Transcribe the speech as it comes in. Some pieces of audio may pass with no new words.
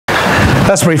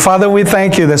Let's pray. Father, we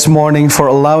thank you this morning for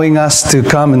allowing us to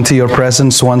come into your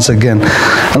presence once again.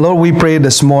 And Lord, we pray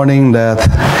this morning that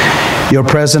your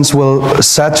presence will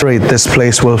saturate this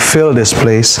place, will fill this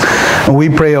place. And we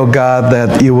pray, oh God,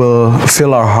 that you will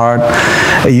fill our heart.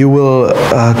 You will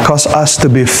cause us to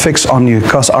be fixed on you,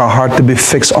 cause our heart to be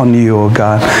fixed on you, oh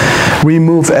God.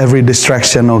 Remove every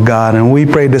distraction, oh God. And we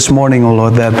pray this morning, oh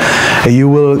Lord, that you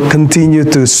will continue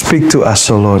to speak to us,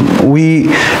 oh Lord. We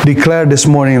declare this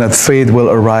morning that faith will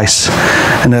arise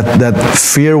and that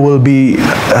fear will be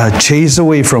chased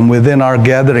away from within our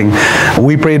gathering.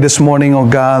 We pray this morning, oh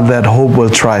God, that hope will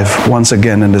thrive once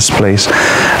again in this place.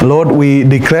 Lord, we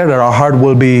declare that our heart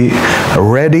will be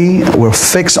ready. We're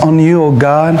fixed on you, oh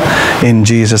God. In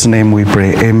Jesus' name we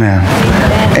pray. Amen.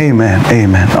 Amen.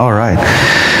 Amen. All right.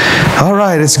 All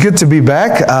right, it's good to be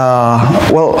back.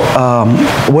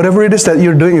 Whatever it is that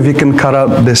you're doing, if you can cut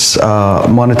out this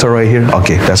monitor right here.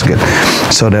 Okay, that's good.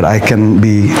 So that I can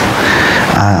be,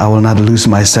 I will not lose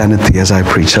my sanity as I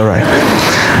preach. All right.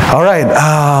 All right,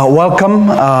 welcome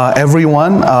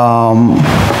everyone.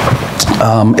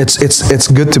 It's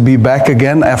good to be back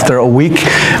again after a week.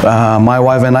 My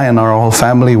wife and I and our whole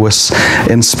family was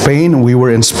in Spain. We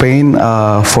were in Spain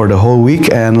for the whole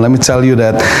week, and let me tell you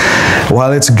that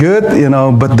while it's good, you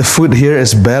know, but the food here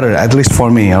is better, at least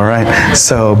for me. All right.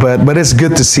 So, but it's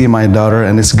good to see my daughter,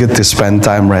 and it's good to spend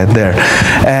time right there.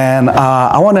 And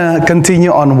I want to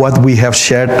continue on what we have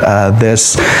shared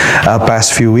this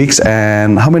past few weeks.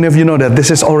 And how many of you know that this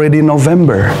is already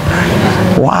November?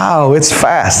 Wow, it's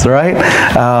fast, right?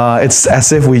 It's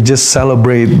as if we just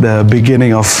celebrate the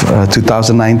beginning of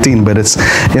 2019, but it's,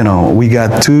 you know, we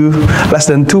got less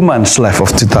than 2 months left of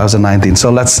 2019. So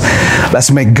let's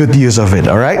make good use of it,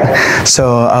 all right?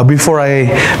 So before I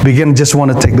begin, just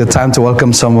want to take the time to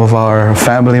welcome some of our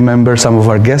family members, some of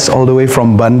our guests all the way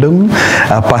from Bandung,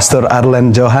 Pastor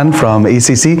Arlen Johan from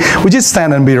ECC. Would you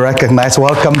stand and be recognized?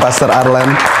 Welcome, Pastor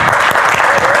Arlen.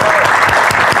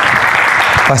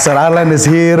 Pastor Arlen is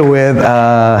here with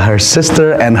her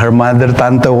sister and her mother,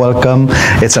 Tante. Welcome.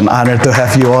 It's an honor to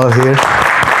have you all here.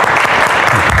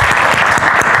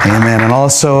 Amen. And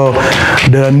also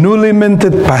the newly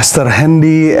minted Pastor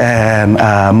Hendy and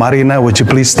Marina, would you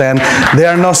please stand? They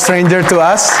are no stranger to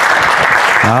us.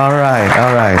 All right,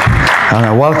 all right. All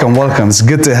right, welcome, welcome. It's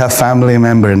good to have family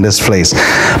member in this place.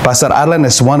 Pastor Arlen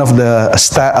is one of the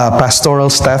pastoral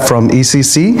staff from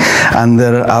ECC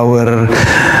under our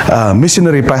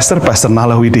missionary pastor, Pastor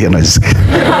Nalawidi.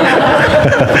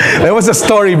 There was a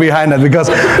story behind it, because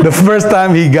the first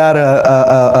time he got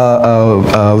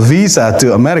a visa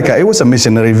to America, it was a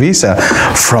missionary visa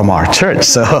from our church.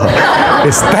 So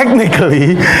it's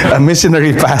technically a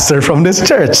missionary pastor from this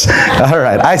church. All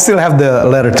right, I still have the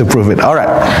letter to prove it. All right.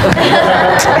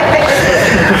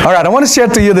 All right, I want to share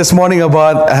to you this morning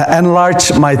about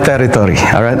enlarge my territory.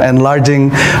 All right,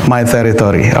 enlarging my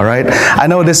territory. All right, I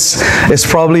know this is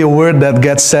probably a word that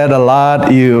gets said a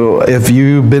lot. If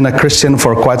you've been a Christian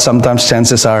for quite some time,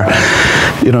 chances are,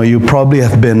 you know, you probably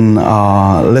have been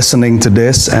listening to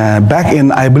this. Back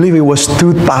in, I believe it was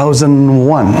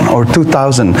 2001 or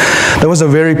 2000, there was a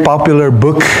very popular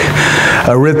book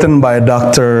written by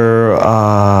Dr.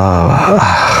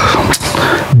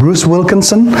 Bruce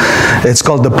Wilkinson. It's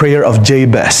called The Prayer of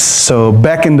Jabez. So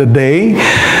back in the day,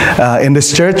 in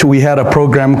this church, we had a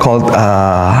program called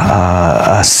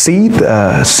Seed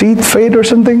Faith or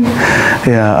something.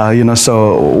 Yeah, you know,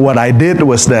 so what I did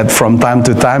was that from time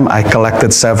to time, I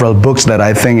collected several books that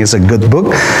I think is a good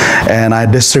book, and I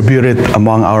distributed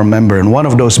among our member. And one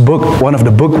of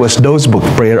the book was those book,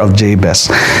 Prayer of Jabez.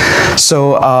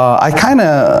 So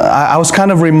I was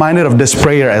kind of reminded of this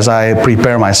prayer as I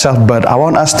prepare myself, but I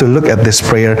want us to look at this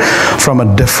prayer from a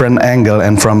different angle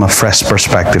and from a fresh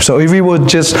perspective. So if you would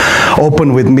just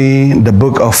open with me the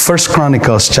book of 1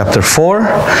 Chronicles chapter 4.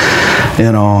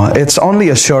 You know, it's only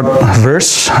a short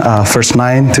verse, verse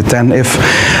 9 to 10. If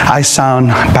I sound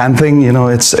panting, you know,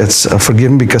 it's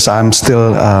forgive me, because I'm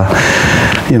still,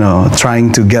 you know,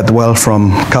 trying to get well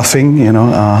from coughing, you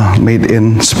know, made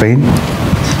in Spain.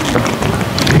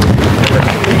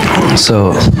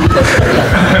 So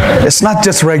it's not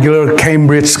just regular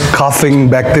Cambridge coughing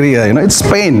bacteria, you know, it's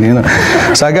Spain, you know.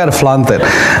 So I gotta flaunt it.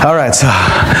 All right, so,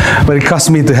 but it costs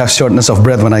me to have shortness of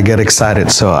breath when I get excited,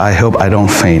 so I hope I don't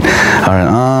faint. All right,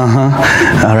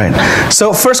 all right.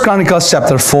 So 1 Chronicles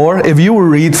chapter 4, if you will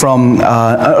read from,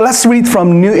 let's read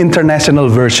from New International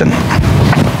Version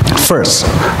first,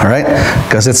 all right,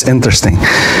 because it's interesting.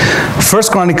 1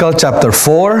 Chronicles chapter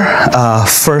 4,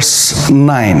 verse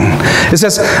 9. It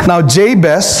says, now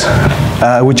Jabez,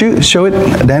 would you show it,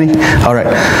 Danny? All right.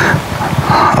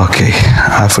 Okay,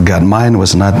 I forgot. Mine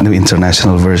was not New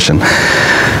International Version.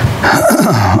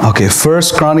 Okay,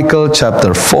 First Chronicle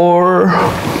chapter 4,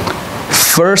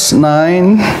 verse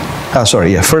 9.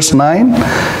 Verse 9.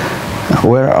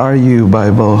 Where are you,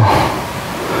 Bible?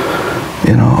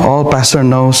 All pastor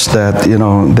knows that,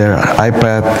 their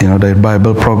iPad, their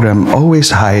Bible program always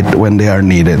hide when they are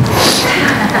needed.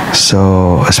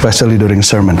 So, especially during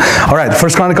sermon. All right,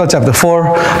 First Chronicle chapter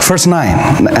 4, verse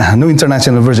 9, New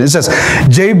International Version. It says,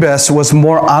 Jabez was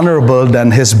more honorable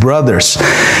than his brothers.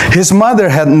 His mother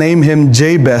had named him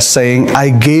Jabez, saying,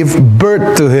 I gave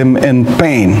birth to him in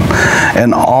pain.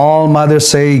 And all mothers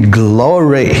say,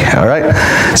 glory. All right,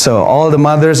 so all the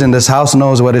mothers in this house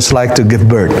knows what it's like to give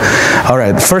birth. All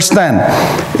right, verse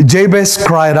 10, Jabez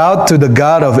cried out to the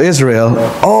God of Israel,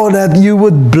 oh, that you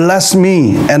would bless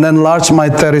me and enlarge my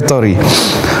territory.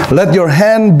 Let your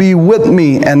hand be with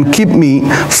me and keep me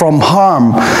from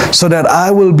harm, so that I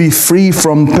will be free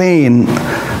from pain.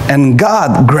 And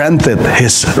God granted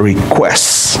his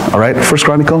requests. All right, First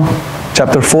Chronicle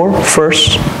chapter 4,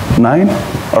 verse 9.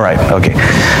 All right, okay.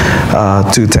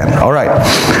 2:10. All right.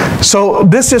 So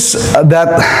this is in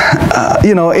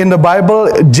the Bible,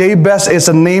 Jabez is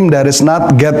a name that is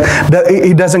not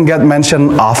he doesn't get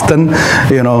mentioned often.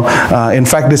 In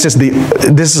fact, this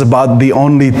is about the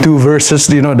only 2 verses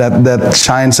that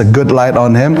shines a good light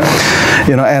on him.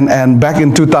 And back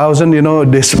in 2000,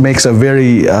 this makes a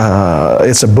very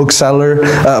it's a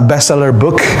bestseller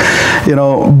book.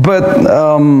 But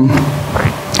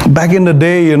back in the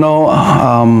day,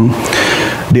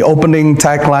 the opening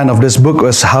tagline of this book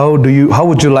was, how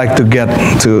would you like to get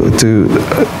to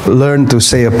learn to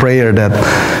say a prayer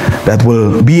that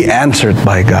will be answered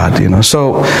by God?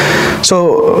 So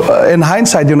in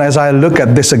hindsight, as I look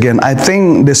at this again, I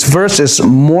think this verse is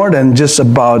more than just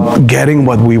about getting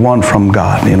what we want from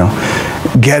God.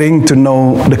 Getting to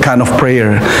know the kind of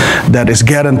prayer that is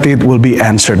guaranteed will be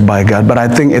answered by God. But I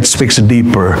think it speaks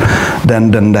deeper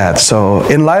than that. So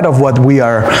in light of what we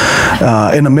are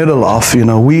in the middle of,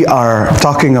 we are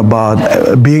talking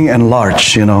about being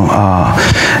enlarged,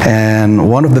 and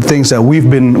one of the things that we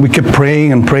keep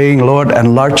praying and praying, Lord,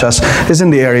 enlarge us, is in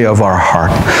the area of our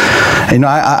heart.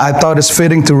 I thought it's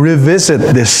fitting to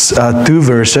revisit these 2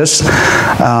 verses.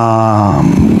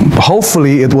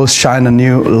 Hopefully it will shine a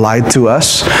new light to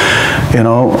us,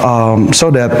 so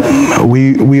that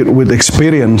we would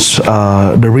experience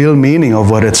the real meaning of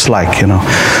what it's like,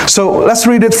 So let's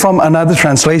read it from another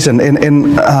translation.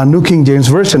 In New King James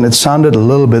Version, it sounded a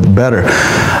little bit better,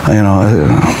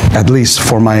 at least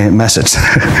for my message.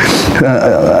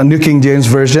 New King James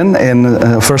Version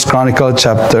in First Chronicle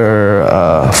chapter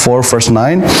 4, verse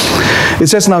 9, it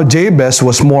says, now Jabez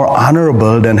was more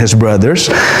honorable than his brothers,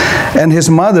 and his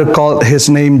mother called his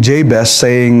name Jabez,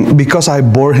 saying, because I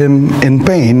bore him in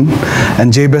pain.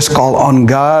 And Jabez called on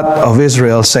God of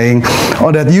Israel, saying,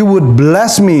 oh, that you would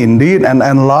bless me indeed and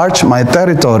enlarge my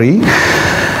territory,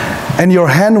 and your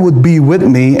hand would be with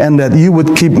me, and that you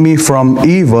would keep me from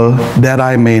evil, that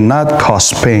I may not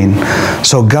cause pain.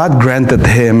 So God granted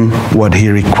him what he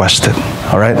requested.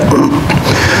 All right?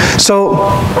 So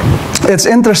it's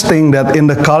interesting that in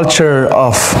the culture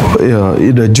of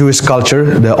the Jewish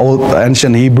culture, the old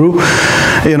ancient Hebrew,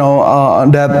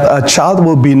 that a child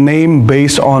will be named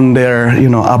based on their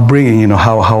upbringing,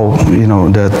 how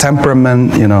the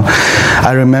temperament.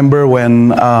 I remember when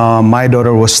my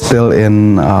daughter was still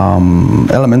in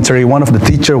elementary, one of the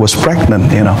teachers was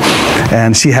pregnant,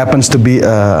 and she happens to be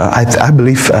I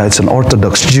believe it's an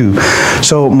Orthodox Jew.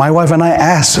 So my wife and I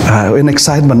asked in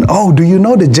excitement, oh, do you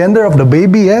know the gender of the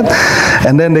baby yet?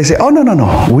 And then they say, oh,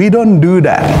 no, we don't do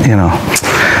that,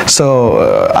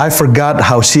 So I forgot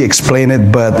how she explained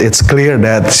it, but it's clear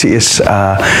that she is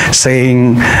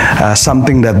saying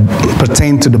something that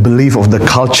pertains to the belief of the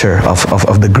culture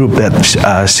of the group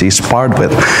that she's part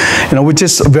with, which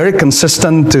is very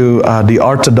consistent to the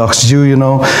Orthodox Jew,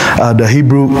 the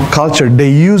Hebrew culture.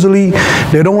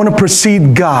 They don't want to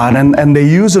precede God, and they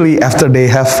usually, after they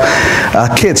have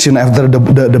kids, after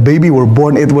the baby were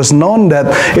born, it was known that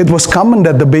it was common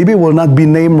that the baby will not be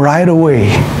named right away.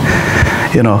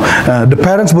 The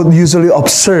parents would usually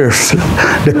observe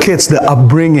the kids, the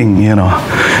upbringing,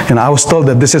 And I was told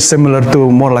that this is similar to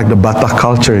more like the Batak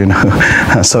culture,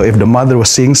 So if the mother was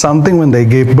seeing something when they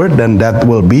gave birth, then that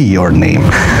will be your name.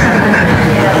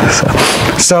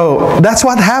 So that's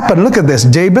what happened. Look at this.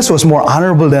 Jabez was more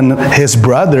honorable than his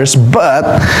brothers,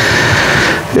 but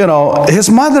his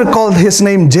mother called his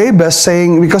name Jabez,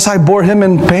 saying, because I bore him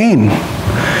in pain.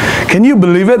 Can you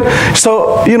believe it?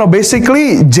 So,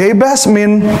 basically, Jabez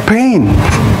means pain.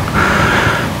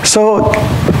 So,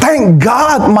 Thank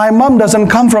God my mom doesn't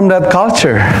come from that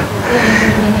culture.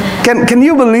 Can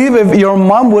you believe if your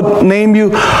mom would name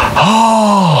you,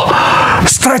 oh,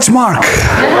 Stretch Mark?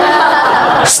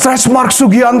 Stretch Mark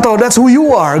Sugianto, that's who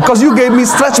you are, because you gave me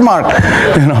Stretch Mark.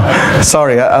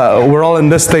 Sorry, we're all in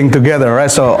this thing together, right?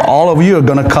 So all of you are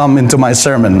going to come into my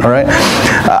sermon, all right?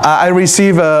 I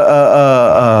received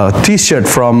a t-shirt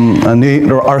from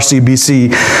our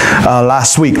CBC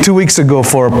last week, 2 weeks ago,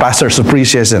 for Pastor's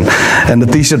Appreciation. And the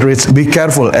t-shirt reads, "Be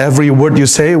careful, every word you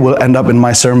say will end up in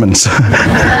my sermons."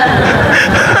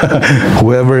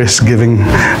 Whoever is giving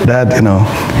that,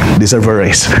 deserve a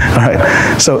raise. All right.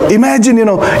 So imagine,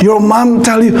 your mom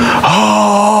tell you,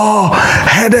 "Oh,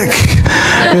 headache.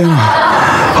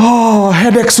 Oh,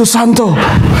 headache, Susanto.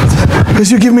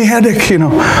 Because you give me headache,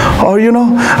 Or,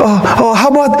 oh, how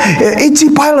about itchy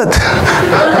pilot?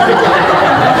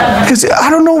 Because I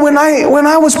don't know, when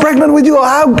I was pregnant with you,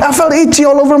 I felt itchy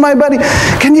all over my body."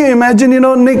 Can you imagine,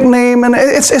 nickname, and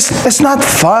it's not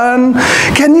fun.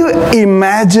 Can you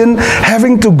imagine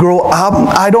having to grow up?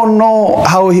 I don't know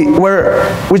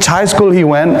which high school he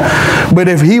went, but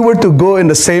if he were to go in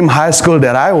the same high school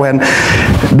that I went,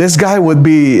 this guy would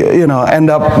be, end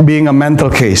up being a mental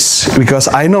case. Because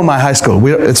I know my high school,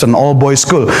 it's an all-boys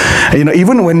school.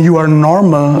 Even when you are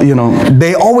normal,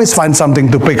 they always find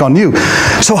something to pick on you.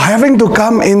 So having to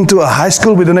come into a high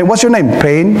school with a name, what's your name?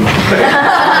 Pain?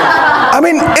 I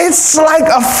mean, it's like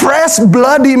a fresh,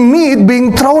 bloody meat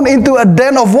being thrown into a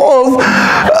den of wolves.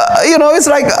 It's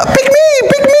like, pick me,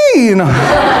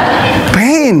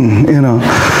 Pain,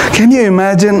 Can you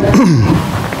imagine?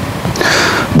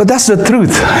 But that's the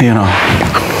truth,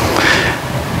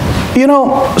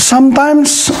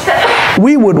 sometimes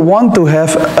we would want to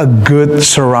have a good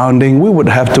surrounding. We would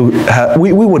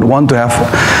want to have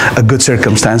a good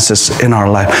circumstances in our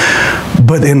life.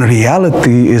 But in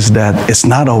reality is that it's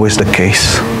not always the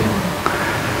case.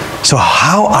 So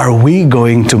how are we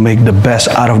going to make the best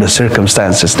out of the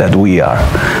circumstances that we are?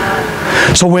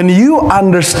 So when you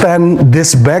understand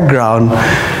this background,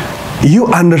 you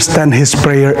understand his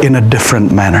prayer in a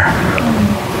different manner.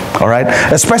 All right?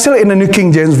 Especially in the New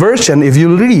King James Version, if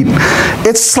you read,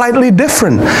 it's slightly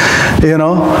different.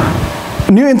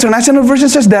 New International Version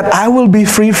says that I will be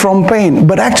free from pain.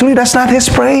 But actually, that's not his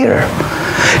prayer.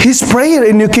 His prayer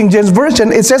in New King James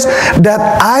Version, it says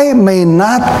that I may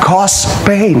not cause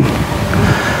pain.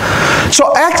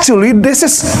 So actually, this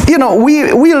is,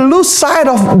 we lose sight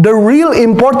of the real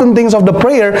important things of the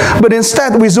prayer, but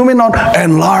instead we zoom in on,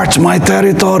 enlarge my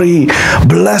territory,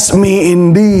 bless me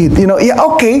indeed.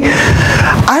 Okay,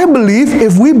 I believe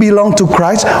if we belong to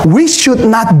Christ, we should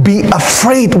not be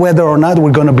afraid whether or not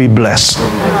we're going to be blessed.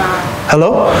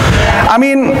 Hello? I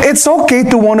mean, it's okay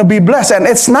to want to be blessed, and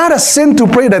it's not a sin to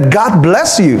pray that God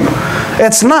bless you.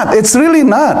 It's not. It's really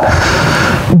not.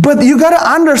 But you got to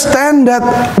understand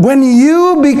that when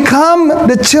you become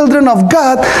the children of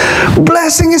God,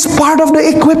 blessing is part of the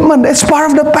equipment. It's part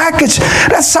of the package.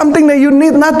 That's something that you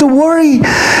need not to worry.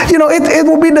 It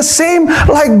will be the same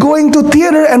like going to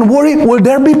theater and worry, will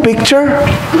there be picture?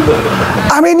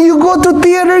 I mean, you go to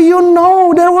theater,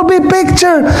 there will be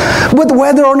picture. But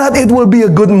whether or not it will be a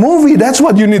good movie, that's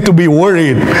what you need to be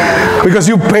worried. Because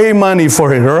you pay money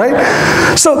for it, all right?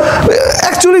 So,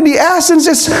 actually the essence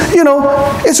is,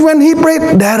 it's when he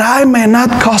prayed that I may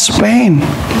not cause pain.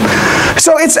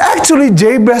 So it's actually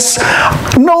Jabez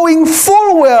knowing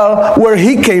full well where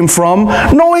he came from,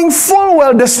 knowing full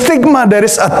well the stigma that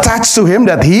is attached to him,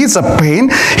 that he is a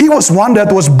pain. He was one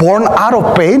that was born out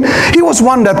of pain. He was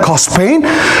one that caused pain.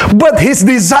 But his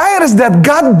desire is that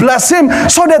God bless him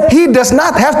so that he does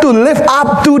not have to live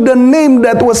up to the name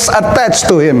that was attached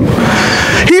to him.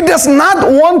 He does not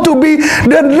want to be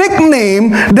the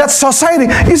nickname that society.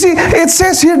 You see, it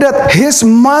says here that his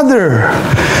mother.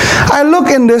 I look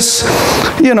in this,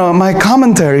 my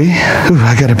commentary. Ooh,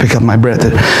 I gotta pick up my breath.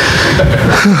 All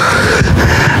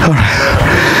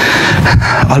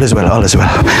right. All is well, all is well.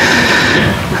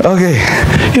 Okay.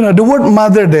 The word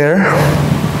mother there,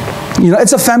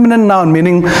 it's a feminine noun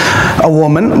meaning a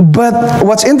woman. But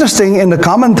what's interesting in the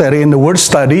commentary, in the word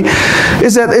study,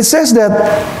 is that it says that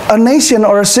a nation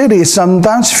or a city is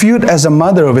sometimes viewed as a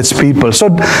mother of its people. So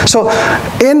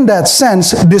in that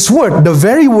sense, this word, the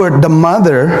very word, the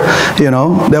mother,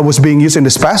 that was being used in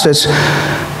this passage,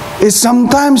 is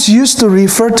sometimes used to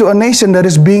refer to a nation that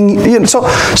is being, so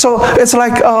it's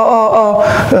like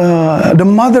the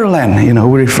motherland,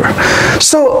 we refer.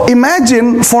 So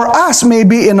imagine for us,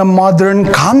 maybe in a modern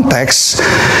context,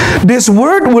 this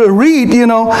word will read,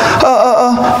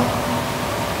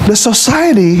 the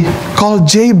society called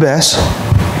Jabez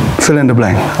Fill in the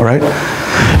blank, all right?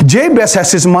 Jabez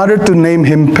has his mother to name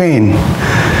him pain.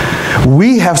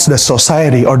 We have the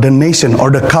society or the nation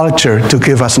or the culture to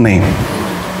give us name.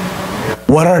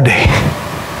 What are they?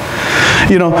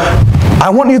 You know, I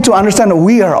want you to understand that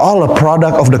we are all a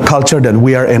product of the culture that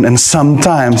we are in, and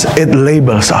sometimes it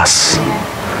labels us.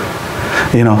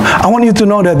 You know, I want you to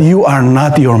know that you are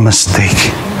not your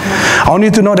mistake. I want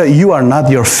you to know that you are not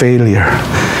your failure.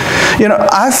 You know,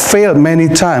 I've failed many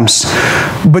times,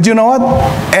 but you know what?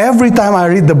 Every time I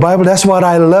read the Bible, that's what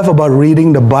I love about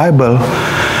reading the Bible.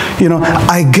 You know,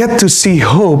 I get to see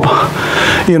hope,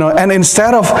 you know, and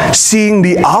instead of seeing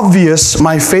the obvious,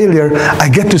 my failure, I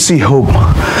get to see hope.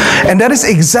 And that is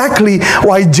exactly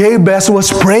why Jabez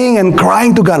was praying and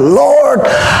crying to God, Lord,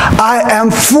 I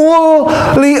am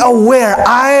fully aware.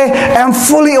 I am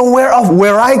fully aware of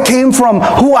where I came from,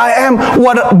 who I am,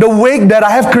 what the wake that I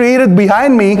have created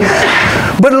behind me.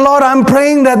 But Lord, I'm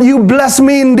praying that you bless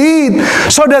me indeed,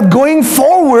 so that going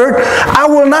forward, I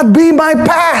will not be my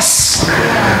past.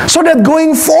 So that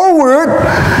going forward,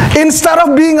 instead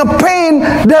of being a pain,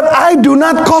 that I do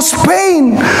not cause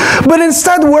pain. But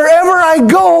instead, wherever I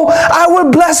go, I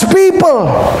will bless people.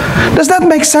 Does that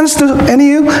make sense to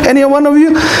any one of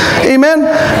you? Amen?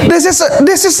 This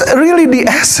is really the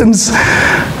essence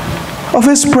of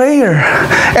his prayer.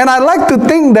 And I like to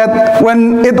think that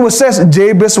when it was said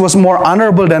Jabez was more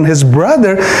honorable than his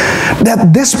brother, that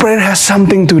this prayer has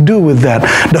something to do with that.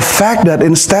 The fact that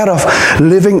instead of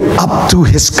living up to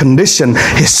his condition,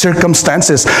 his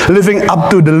circumstances, living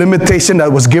up to the limitation that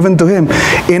was given to him,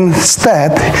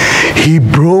 instead, he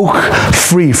broke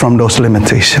free from those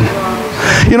limitations.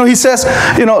 You know, he says,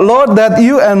 you know, Lord, that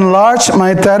you enlarge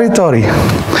my territory.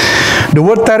 The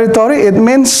word territory, it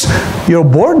means your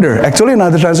border. Actually, in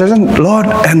other translation, Lord,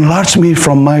 enlarge me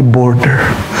from my border.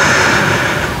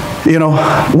 You know,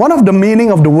 one of the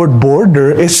meaning of the word border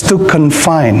is to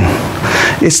confine.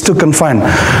 Is to confine,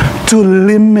 to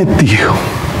limit you.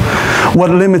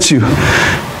 What limits you?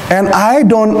 And I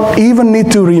don't even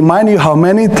need to remind you how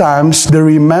many times the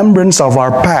remembrance of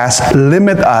our past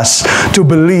limit us to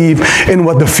believe in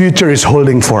what the future is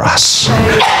holding for us.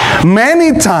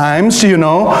 Many times, you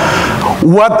know,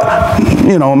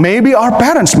 maybe our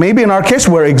parents, maybe in our case,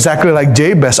 we're exactly like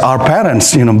Jabez. Our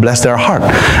parents, you know, bless their heart.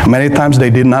 Many times they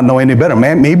did not know any better.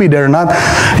 Maybe they're not,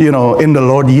 you know, in the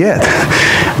Lord yet.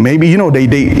 Maybe, you know,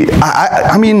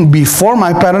 I mean, before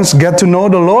my parents get to know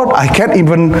the Lord, I can't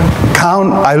even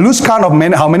count. I lose count of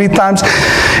how many times,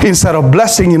 instead of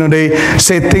blessing, you know, they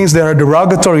say things that are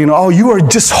derogatory. You know, oh, you are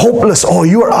just hopeless. Oh,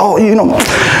 you are, oh, you know,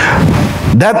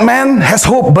 that man has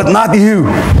hope, but not you.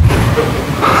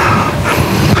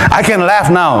 I can laugh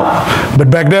now,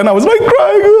 but back then I was like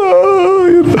crying. Oh,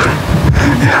 you know.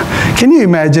 Can you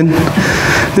imagine?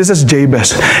 This is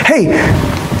Jabez. Hey,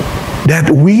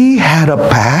 that we had a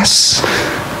past,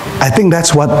 I think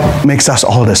that's what makes us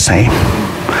all the same.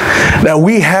 That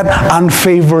we had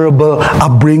unfavorable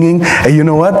upbringing, and you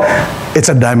know what? It's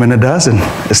a dime a dozen.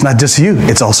 It's not just you,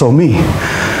 it's also me.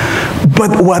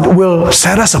 But what will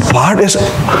set us apart is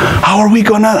how are we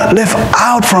going to live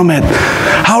out from it?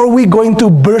 How are we going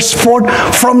to burst forth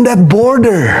from that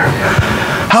border?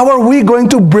 How are we going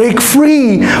to break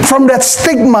free from that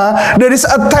stigma that is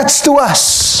attached to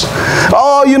us?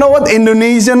 Oh, you know what?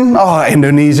 Indonesian,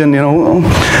 you know.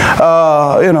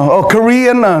 Oh,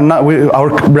 Korean, our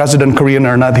resident Korean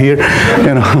are not here,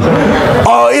 you know.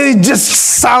 Oh, it just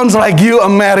sounds like you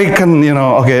American, you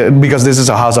know. Okay, because this is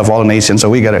a house of all nations, so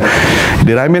we gotta.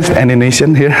 Did I miss any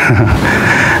nation here?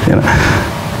 You know,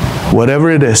 whatever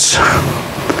it is.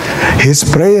 His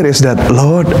prayer is that,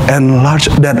 Lord, enlarge,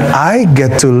 that I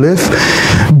get to live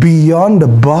beyond the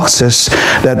boxes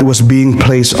that was being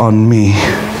placed on me.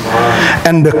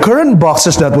 And the current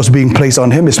boxes that was being placed on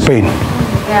him is pain.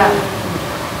 Yeah.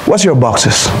 What's your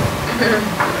boxes?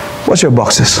 What's your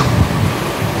boxes?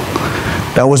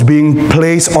 That was being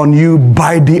placed on you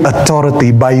by the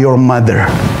authority, by your mother,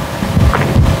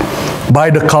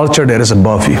 by the culture that is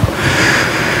above you.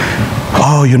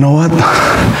 Oh, you know what?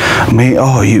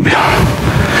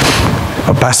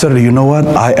 Pastor, you know what?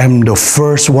 I am the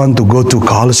first one to go to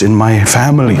college in my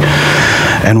family.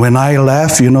 And when I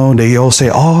left, you know, they all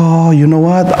say, oh, you know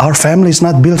what? Our family is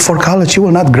not built for college. You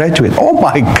will not graduate. Oh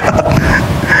my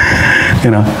God.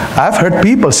 You know, I've heard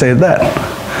people say that.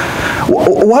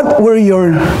 What were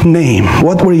your name?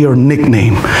 What were your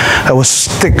nickname that was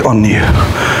stick on you?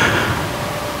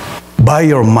 By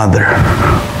your mother.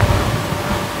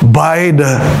 By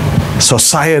the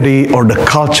society or the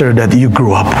culture that you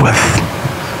grew up with.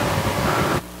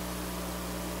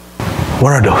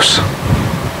 What are those?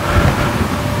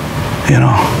 You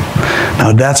know,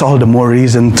 Now that's all the more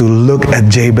reason to look at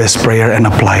Jabez's prayer and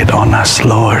apply it on us.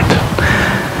 Lord,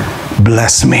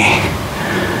 bless me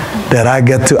that I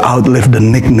get to outlive the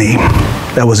nickname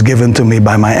that was given to me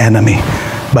by my enemy,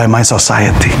 by my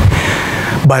society,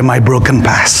 by my broken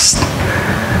past,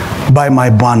 by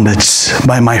my bondage,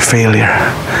 by my failure.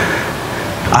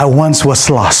 I once was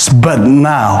lost, but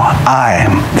now I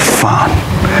am found.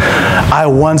 I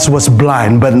once was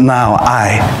blind, but now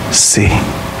I see.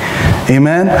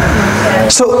 Amen?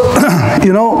 So,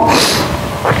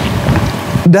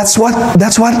 that's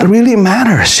what really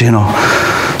matters,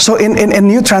 So in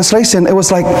New Translation, it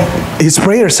was like, his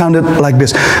prayer sounded like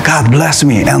this: God bless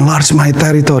me, enlarge my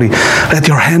territory, let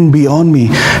your hand be on me,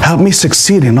 help me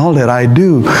succeed in all that I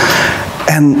do.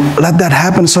 And let that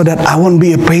happen so that I won't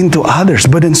be a pain to others,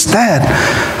 but instead,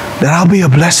 that I'll be a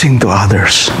blessing to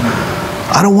others.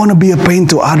 I don't want to be a pain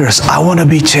to others. I want to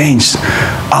be changed.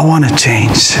 I want to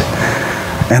change.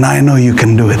 And I know you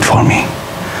can do it for me.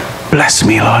 Bless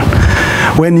me, Lord.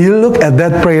 When you look at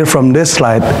that prayer from this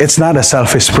slide, it's not a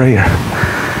selfish prayer.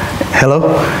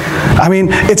 Hello? I mean,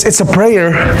 it's a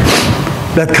prayer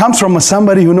that comes from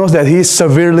somebody who knows that he's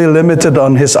severely limited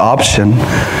on his option.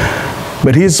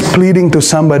 But he's pleading to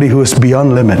somebody who is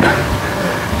beyond limit.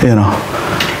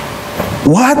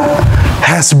 What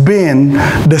has been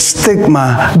the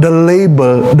stigma, the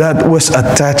label that was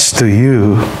attached to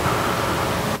you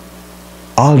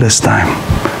all this time?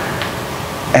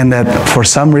 And that for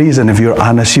some reason, if you're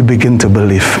honest, you begin to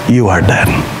believe you are dead.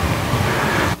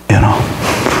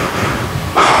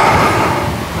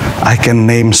 I can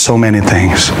name so many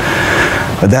things.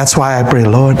 But that's why I pray,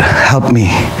 Lord, help me.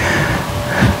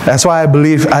 That's why I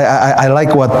believe, I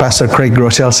like what Pastor Craig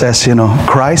Groeschel says,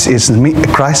 Christ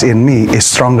in me is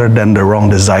stronger than the wrong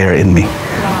desire in me.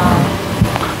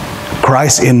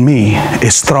 Christ in me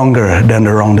is stronger than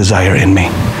the wrong desire in me.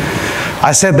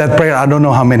 I said that prayer I don't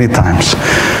know how many times.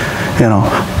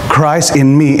 Christ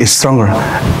in me is stronger.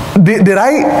 Did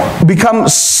I become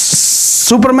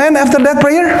Superman after that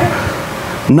prayer?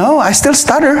 No, I still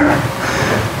stutter.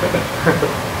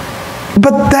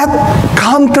 But that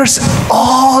counters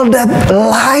all that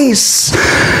lies.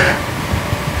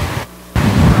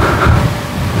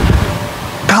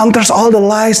 Counters all the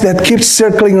lies that keep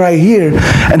circling right here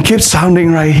and keep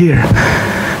sounding right here.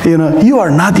 You are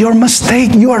not your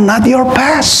mistake. You are not your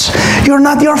past. You're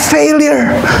not your failure.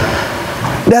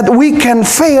 That we can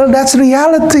fail, that's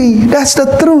reality. That's the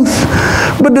truth.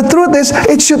 But the truth is,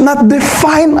 it should not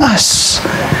define us.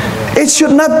 It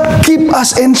should not keep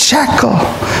us in shackle.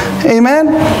 Amen?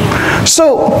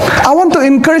 So, I want to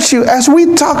encourage you as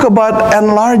we talk about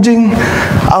enlarging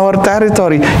our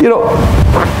territory.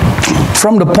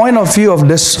 From the point of view of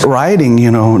this writing,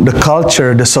 the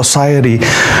culture, the society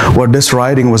where this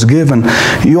writing was given,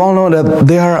 you all know that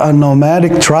they are a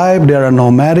nomadic tribe, they are a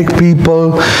nomadic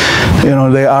people,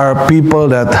 they are people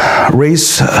that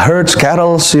raise herds,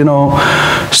 cattle,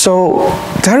 So,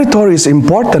 territory is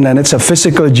important, and it's a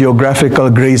physical,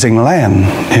 geographical grazing land,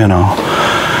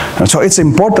 And so it's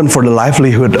important for the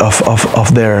livelihood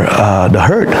of their the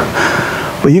herd.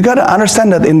 But you got to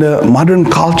understand that in the modern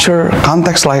culture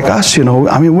context like us,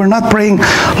 we're not praying,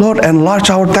 Lord,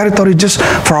 enlarge our territory just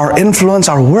for our influence,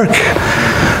 our work.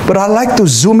 But I like to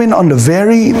zoom in on the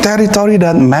very territory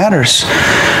that matters.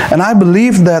 And I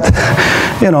believe that,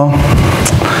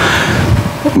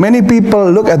 many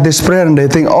people look at this prayer and they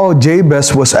think, oh,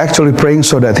 Jabez was actually praying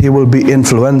so that he will be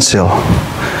influential.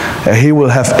 He will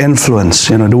have influence.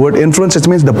 The word influence, it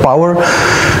means the power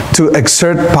to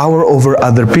exert power over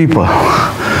other people.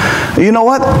 You know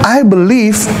what? I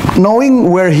believe,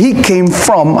 knowing where he came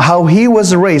from, how he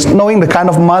was raised, knowing the kind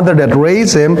of mother that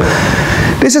raised him,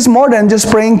 this is more than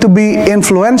just praying to be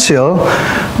influential,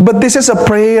 but this is a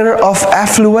prayer of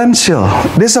affluential.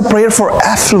 This is a prayer for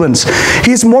affluence.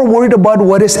 He's more worried about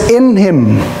what is in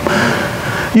him.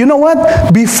 You know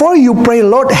what? Before you pray,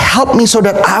 Lord, help me so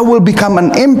that I will become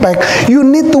an impact, you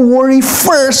need to worry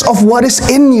first of what is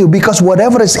in you, because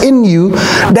whatever is in you,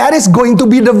 that is going to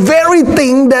be the very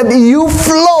thing that you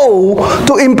flow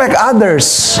to impact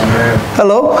others.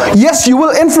 Hello? Yes, you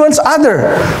will influence others.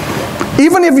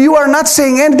 Even if you are not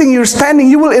saying anything, you're standing,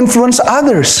 you will influence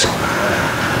others.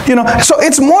 So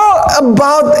it's more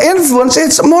about influence,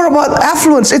 it's more about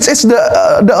affluence, it's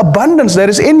the abundance that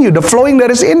is in you, the flowing that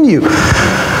is in you.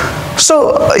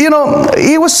 So,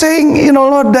 he was saying,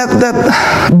 Lord,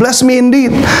 that bless me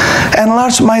indeed,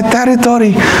 enlarge my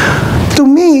territory. To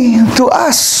me, to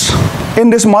us, in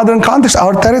this modern context,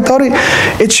 our territory,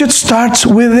 it should start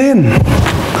within.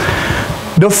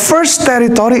 The first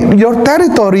territory, your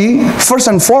territory, first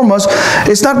and foremost,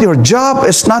 is not your job,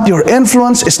 it's not your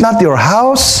influence, it's not your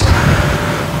house.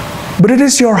 but it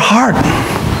is your heart.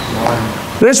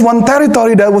 There's one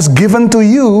territory that was given to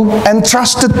you and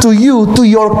trusted to you, to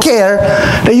your care,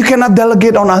 that you cannot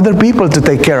delegate on other people to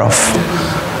take care of.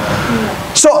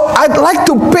 So I'd like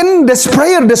to pin this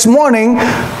prayer this morning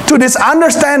to this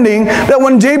understanding that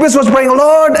when Jabez was praying,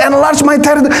 Lord, enlarge my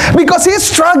territory, because he's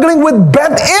struggling with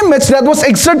bad image that was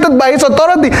exerted by his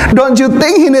authority. Don't you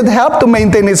think he needs help to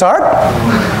maintain his heart?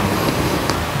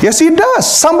 Yes, he does.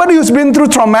 Somebody who's been through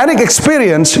traumatic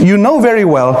experience, you know very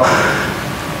well,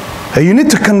 you need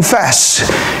to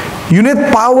confess. You need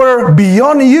power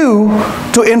beyond you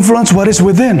to influence what is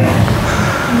within.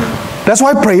 That's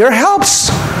why prayer helps.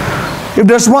 If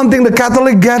there's one thing the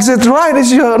Catholic gets it right,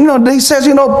 is they says,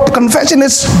 confession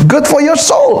is good for your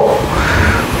soul.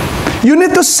 You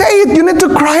need to say it. You need to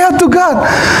cry out to God.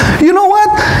 You know what?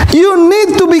 You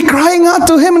need to be crying out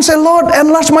to Him and say, Lord,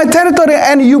 enlarge my territory.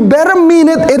 And you better mean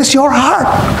it. It is your heart.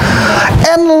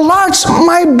 Enlarge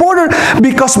my border.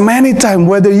 Because many times,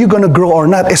 whether you're going to grow or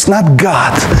not, it's not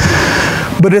God.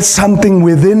 But it's something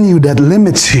within you that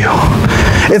limits you.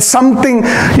 It's something,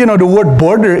 the word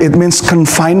border, it means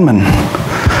confinement.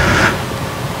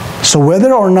 So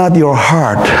whether or not your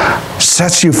heart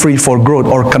sets you free for growth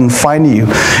or confine you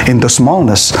into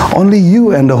smallness, only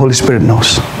you and the Holy Spirit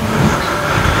knows.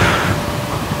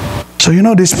 So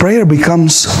this prayer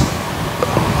becomes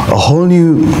a whole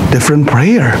new, different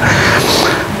prayer.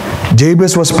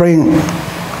 Jabez was praying,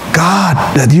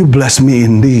 God, that you bless me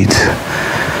indeed.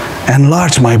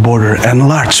 Enlarge my border,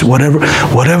 enlarge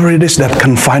whatever it is that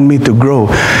confine me to grow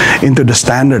into the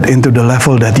standard, into the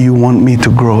level that you want me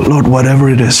to grow. Lord, whatever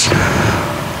it is,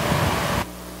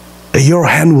 your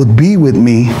hand would be with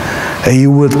me, and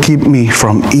you would keep me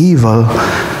from evil,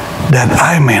 that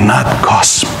I may not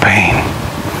cause pain.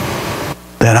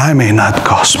 That I may not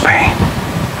cause pain.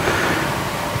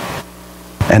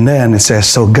 And then it says,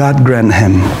 so God grant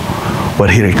him what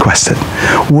he requested.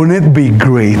 Wouldn't it be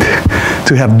great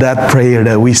to have that prayer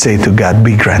that we say to God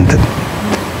be granted?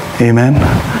 Amen?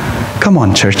 Come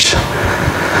on, church.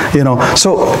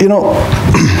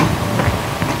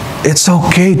 It's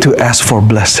okay to ask for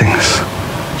blessings.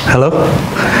 Hello?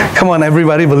 Come on,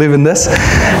 everybody, believe in this?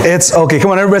 It's okay.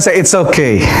 Come on, everybody say, it's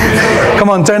okay. Come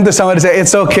on, turn to somebody and say,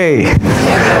 it's okay.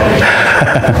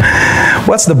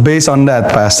 What's the base on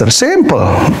that, Pastor?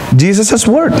 Simple. Jesus'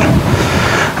 word.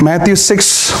 Matthew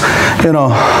 6,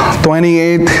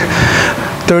 28,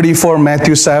 34,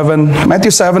 Matthew 7. Matthew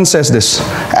 7 says this,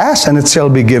 ask and it shall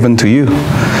be given to you.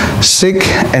 Seek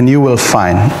and you will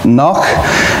find. Knock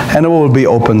and it will be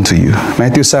open to you.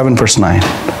 Matthew 7 verse 9.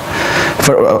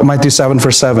 Matthew 7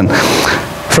 verse 7.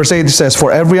 Verse 8 says,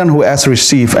 for everyone who asks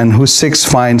receives, and who seeks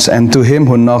finds, and to him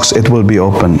who knocks it will be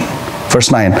open. Verse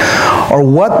 9, or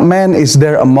what man is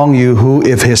there among you who,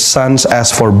 if his sons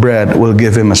ask for bread, will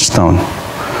give him a stone?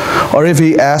 Or if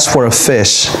he asks for a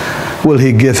fish, will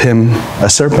he give him a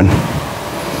serpent?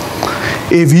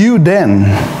 If you then,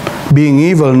 being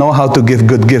evil, know how to give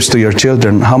good gifts to your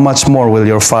children, how much more will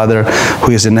your Father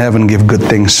who is in heaven give good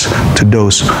things to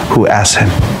those who ask him?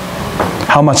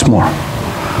 How much more?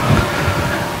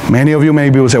 Many of you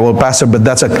maybe will say, well, Pastor, but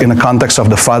that's in the context of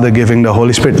the Father giving the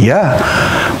Holy Spirit.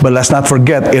 Yeah, but let's not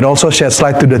forget, it also sheds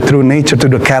light to the true nature, to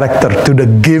the character, to the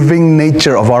giving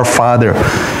nature of our Father.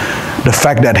 The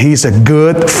fact that He's a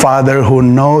good Father who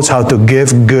knows how to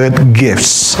give good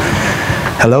gifts.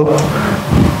 Hello?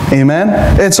 Amen?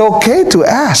 It's okay to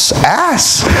ask.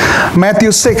 Ask.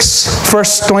 Matthew 6,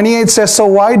 verse 28 says, so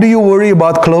why do you worry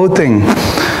about clothing?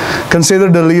 Consider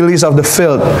the lilies of the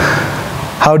field.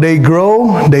 How they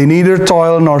grow, they neither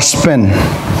toil nor spin.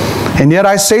 And yet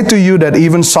I say to you that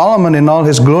even Solomon in all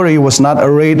his glory was not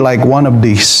arrayed like one of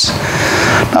these.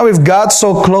 Now if God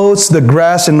so clothes the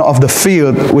grass of the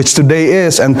field, which today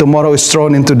is and tomorrow is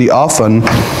thrown into the oven,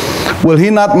 will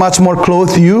He not much more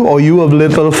clothe you, O you of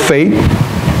little faith?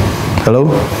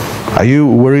 Hello? Are you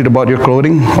worried about your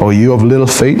clothing, or you of little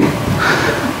faith?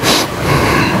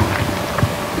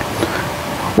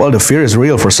 Well, the fear is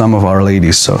real for some of our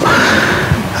ladies, so...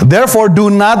 Therefore,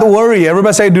 do not worry.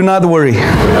 Everybody say, do not worry.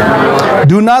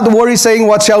 Do not worry saying,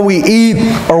 what shall we eat?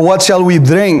 Or what shall we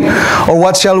drink? Or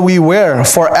what shall we wear?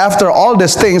 For after all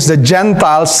these things, the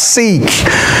Gentiles seek.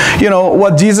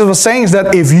 What Jesus was saying is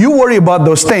that if you worry about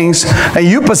those things, and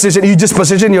you just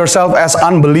position yourself as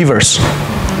unbelievers.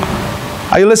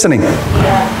 Are you listening?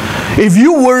 Yeah. If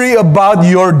you worry about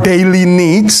your daily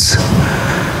needs,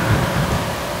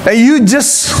 and you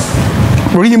just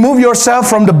remove yourself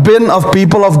from the bin of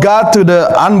people of God to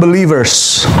the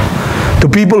unbelievers, to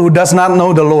people who does not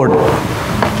know the Lord.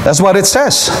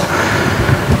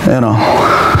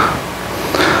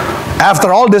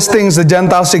 After all these things, the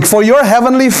Gentiles seek. For your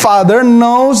heavenly Father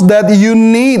knows that you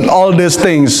need all these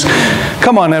things.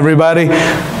 Come on, everybody.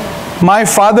 My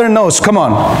Father knows. Come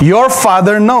on. Your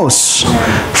Father knows.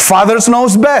 Fathers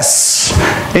knows best.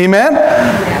 Amen?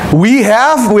 We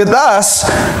have with us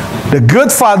the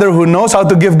good Father who knows how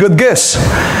to give good gifts.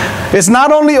 It's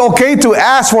not only okay to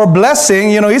ask for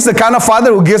blessing. You know, He's the kind of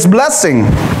Father who gives blessing.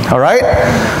 All right?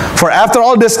 For after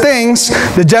all these things,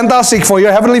 the Gentiles seek. For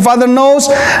your heavenly Father knows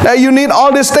that you need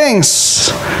all these things.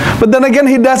 But then again,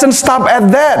 He doesn't stop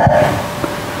at that.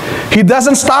 He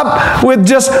doesn't stop with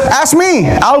just, ask me,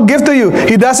 I'll give to you.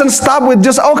 He doesn't stop with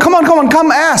just, oh, come on,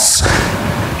 come ask.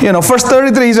 You know, verse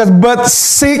 33, He says, but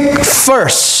seek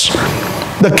first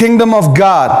the kingdom of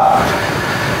God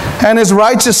and His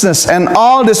righteousness, and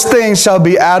all these things shall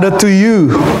be added to you.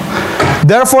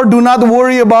 Therefore, do not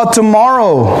worry about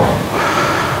tomorrow,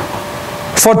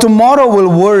 for tomorrow will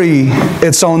worry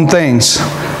its own things.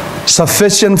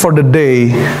 Sufficient for the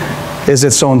day is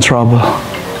its own trouble.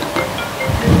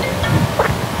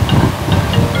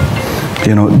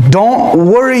 You know, don't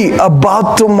worry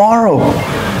about tomorrow.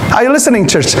 Are you listening,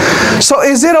 church? So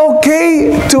is it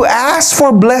okay to ask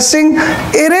for blessing?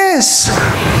 It is.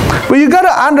 But you got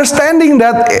to understanding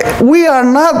that we are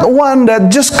not one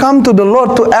that just come to the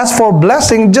Lord to ask for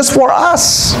blessing just for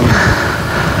us.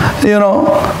 You know,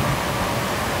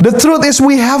 the truth is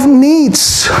we have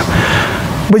needs.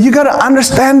 But you got to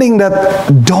understanding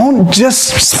that don't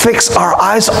just fix our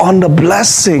eyes on the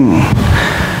blessing.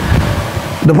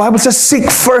 The Bible says, seek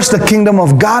first the kingdom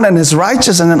of God and His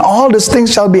righteousness, and then all these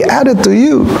things shall be added to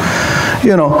you.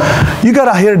 You know, you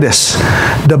got to hear this.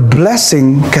 The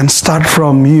blessing can start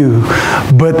from you,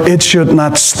 but it should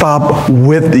not stop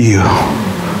with you.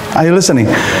 Are you listening?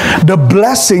 The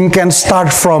blessing can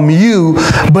start from you,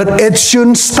 but it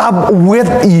shouldn't stop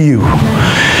with you.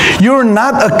 You're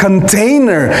not a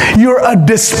container. You're a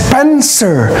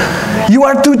dispenser. You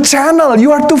are to channel.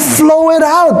 You are to flow it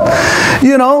out.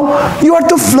 You know, you are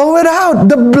to flow it out.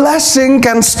 The blessing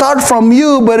can start from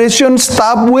you, but it shouldn't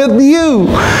stop with you.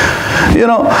 You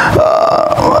know,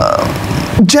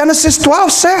 Genesis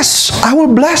 12 says, I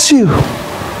will bless you.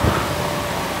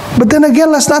 But then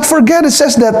again, let's not forget, it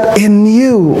says that in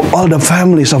you, all the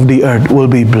families of the earth will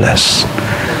be blessed.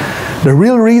 The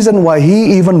real reason why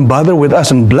He even bothered with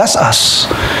us and bless us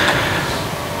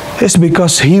is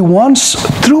because He wants,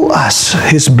 through us,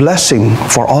 His blessing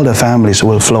for all the families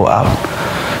will flow out.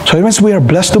 So it means we are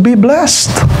blessed to be blessed.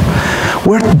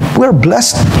 We're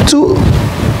blessed to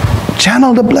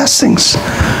channel the blessings.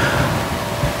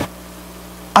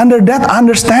 Under that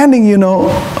understanding, you know,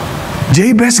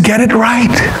 Jabez get it right.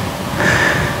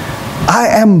 I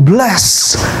am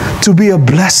blessed to be a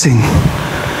blessing.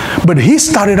 But he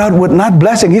started out with not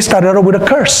blessing. He started out with a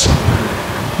curse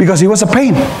because he was a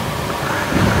pain.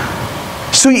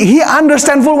 So he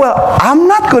understands full well, I'm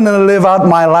not going to live out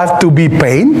my life to be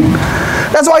pain.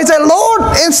 That's why he said,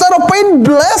 Lord, instead of pain,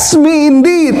 bless me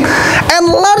indeed.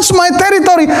 Enlarge my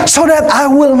territory so that I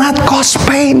will not cause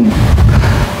pain.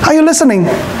 Are you listening?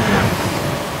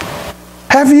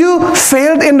 Have you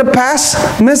failed in the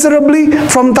past miserably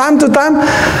from time to time?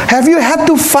 Have you had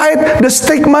to fight the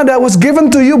stigma that was given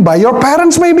to you by your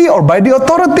parents maybe or by the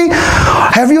authority?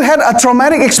 Have you had a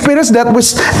traumatic experience that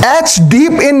was etched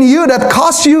deep in you that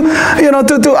caused you,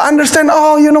 to understand,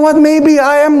 oh, you know what, maybe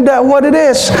I am what it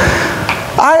is.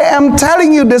 I am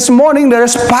telling you this morning, there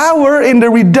is power in the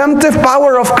redemptive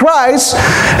power of Christ.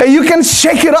 And you can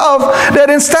shake it off, that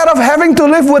instead of having to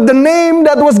live with the name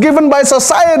that was given by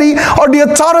society or the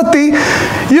authority,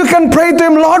 you can pray to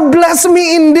Him, Lord, bless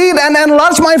me indeed and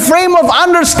enlarge my frame of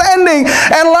understanding,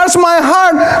 enlarge my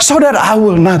heart so that I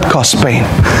will not cause pain,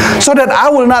 so that I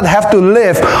will not have to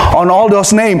live on all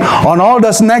those names, on all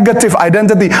those negative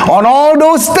identity, on all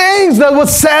those things that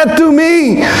was said to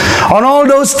me, on all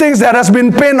those things that has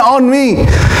been pinned on me.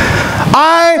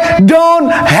 I don't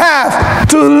have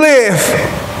to live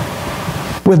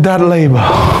with that label.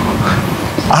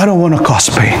 I don't want to cause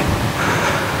pain.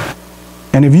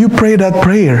 And if you pray that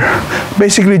prayer,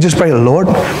 basically just pray, Lord,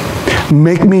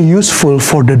 make me useful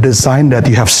for the design that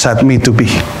you have set me to be.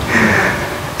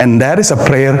 And that is a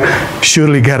prayer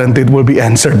surely guaranteed will be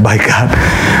answered by God.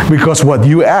 Because what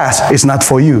you ask is not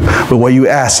for you, but what you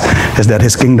ask is that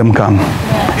His kingdom come.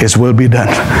 His will be done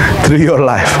through your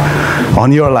life,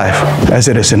 on your life, as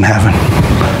it is in heaven.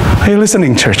 Are you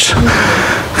listening, church?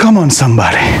 Come on,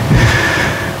 somebody.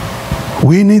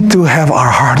 We need to have our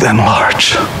heart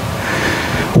enlarged.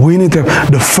 We need to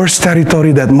have the first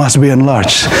territory that must be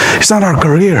enlarged. It's not our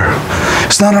career.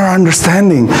 It's not our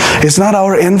understanding. It's not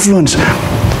our influence.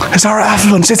 It's our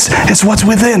affluence. It's what's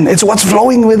within. It's what's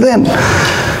flowing within.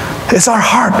 It's our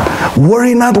heart.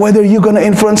 Worry not whether you're going to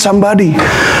influence somebody,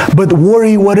 but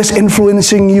worry what is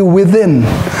influencing you within.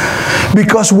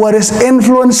 Because what is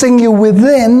influencing you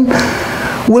within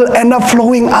will end up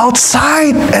flowing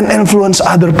outside and influence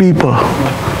other people.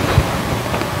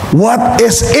 What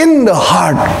is in the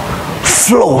heart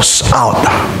flows out.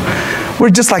 We're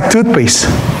just like toothpaste.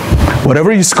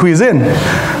 Whatever you squeeze in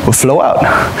will flow out.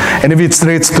 And if it's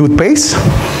toothpaste,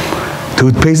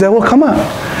 toothpaste that will come out.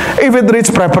 If it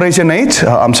reaches preparation age,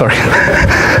 I'm sorry.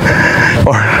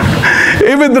 Or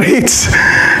if it reaches,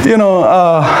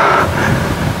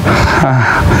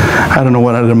 I don't know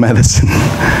what other medicine.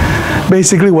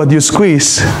 Basically, what you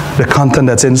squeeze, the content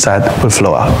that's inside will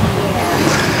flow out.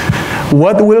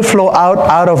 What will flow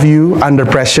out of you under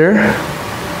pressure,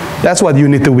 that's what you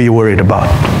need to be worried about.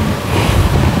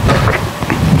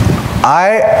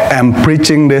 I am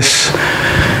preaching this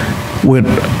with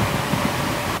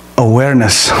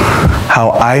awareness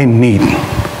how I need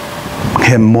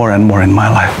Him more and more in my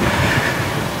life.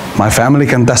 My family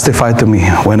can testify to me.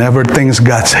 Whenever things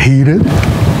got heated,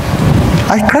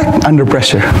 I cracked under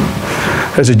pressure.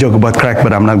 There's a joke about crack,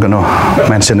 but I'm not going to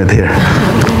mention it here.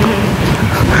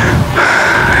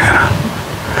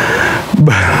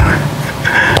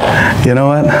 But you know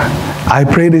what? I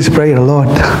pray this prayer, Lord.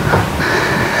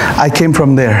 I came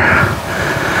from there.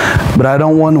 But I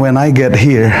don't want when I get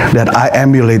here that I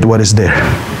emulate what is there.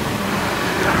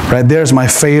 Right there's my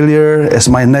failure, it's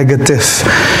my negative,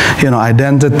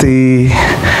 identity,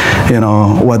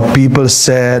 what people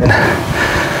said,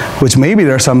 which maybe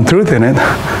there's some truth in it,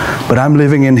 but I'm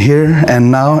living in here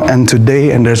and now and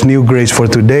today, and there's new grace for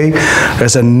today.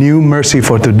 There's a new mercy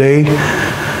for today.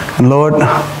 And Lord,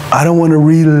 I don't want to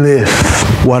relive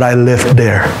what I lived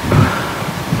there.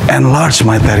 Enlarge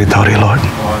my territory, Lord.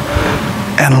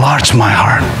 Enlarge my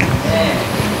heart.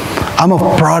 I'm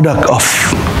a product of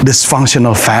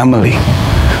dysfunctional family.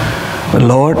 But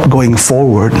Lord, going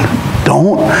forward,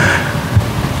 don't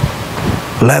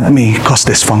let me cause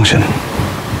dysfunction.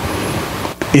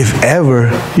 If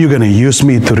ever you're going to use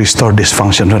me to restore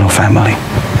dysfunction to the family.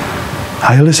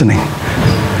 Are you listening?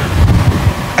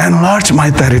 Enlarge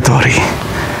my territory.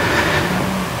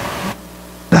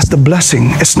 That's the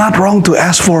blessing. It's not wrong to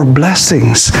ask for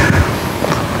blessings.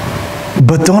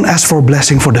 But don't ask for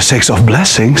blessing for the sake of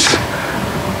blessings.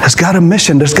 There's got a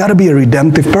mission. There's got to be a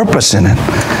redemptive purpose in it.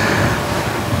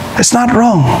 It's not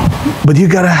wrong. But you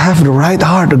got to have the right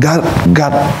heart. Got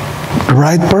the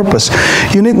right purpose.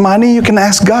 You need money, you can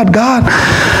ask God, God,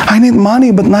 I need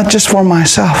money, but not just for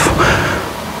myself,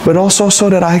 but also so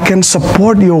that I can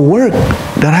support your work,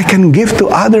 that I can give to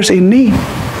others in need.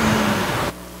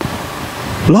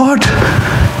 Lord,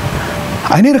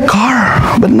 I need a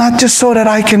car, but not just so that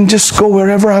I can just go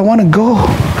wherever I want to go,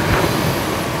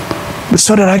 but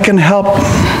so that I can help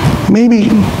maybe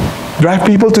drive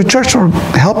people to church or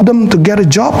help them to get a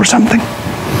job or something.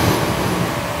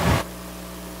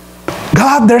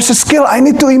 God, there's a skill I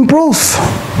need to improve.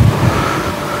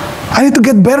 I need to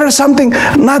get better at something,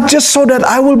 not just so that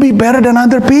I will be better than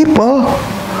other people,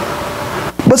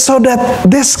 but so that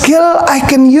this skill I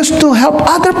can use to help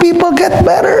other people get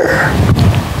better.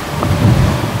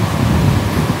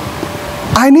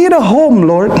 I need a home,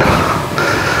 Lord.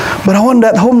 But I want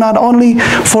that home not only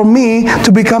for me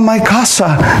to become my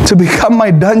casa, to become my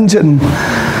dungeon,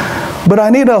 but I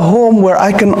need a home where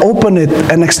I can open it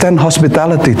and extend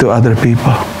hospitality to other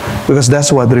people, because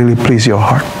that's what really pleases your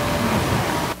heart.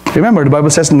 Remember, the Bible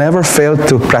says, never fail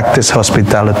to practice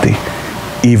hospitality,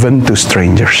 even to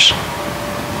strangers.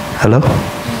 Hello?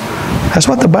 That's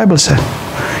what the Bible said.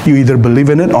 You either believe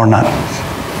in it or not.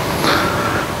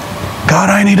 God,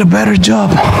 I need a better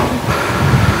job.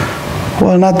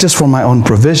 Well, not just for my own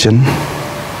provision,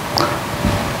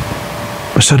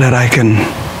 but so that I can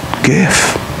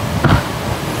give.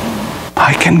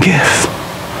 I can give.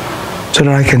 So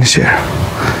that I can share.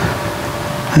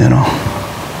 You know.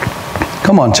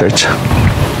 Come on, church.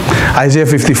 Isaiah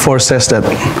 54 says that,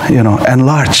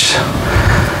 enlarge.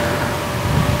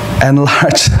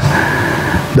 Enlarge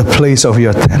the place of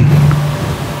your tent.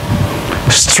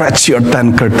 Stretch your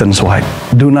tent curtains wide.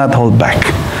 Do not hold back.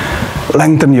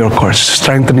 Lengthen your cords.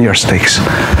 Strengthen your stakes.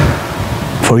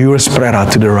 For you are spread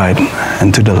out to the right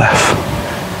and to the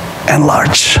left.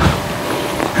 Enlarge.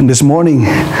 And this morning,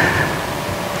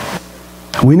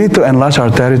 we need to enlarge our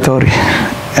territory.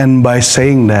 And by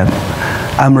saying that,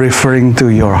 I'm referring to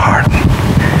your heart.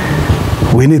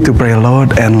 We need to pray,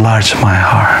 Lord, enlarge my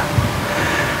heart.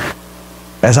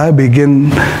 As I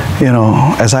begin,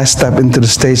 as I step into the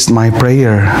stage, my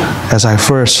prayer, as I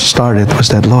first started, was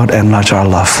that, Lord, enlarge our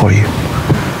love for you.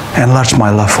 Enlarge my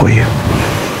love for you.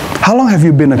 How long have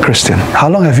you been a Christian? How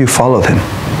long have you followed Him?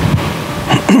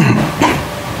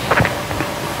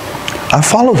 I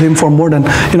followed him for more than,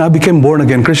 I became born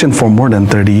again Christian for more than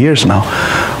 30 years now.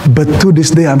 But to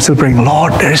this day, I'm still praying,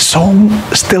 Lord, there is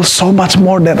still so much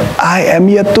more that I am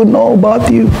yet to know about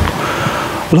you.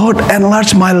 Lord,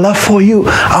 enlarge my love for you.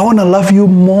 I want to love you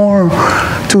more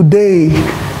today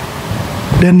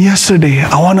than yesterday.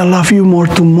 I want to love you more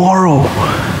tomorrow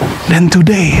than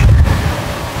today.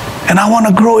 And I want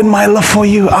to grow in my love for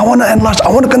you. I want to enlarge. I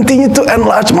want to continue to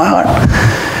enlarge my heart.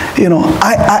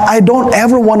 I don't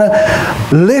ever want to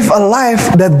live a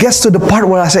life that gets to the part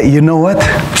where I say, you know what?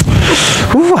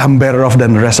 Ooh, I'm better off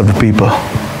than the rest of the people.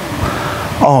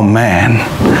 Oh man,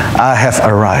 I have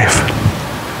arrived.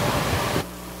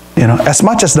 As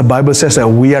much as the Bible says that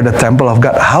we are the temple of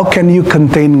God, how can you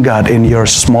contain God in your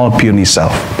small, puny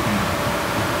self?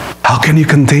 How can you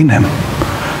contain Him?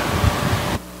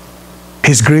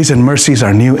 His grace and mercies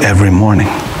are new every morning.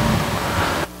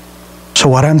 So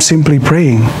what I'm simply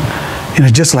praying,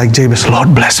 just like Jabez,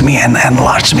 Lord, bless me and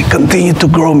enlarge me, continue to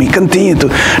grow me, continue to.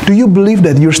 Do you believe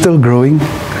that you're still growing?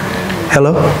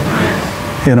 Hello?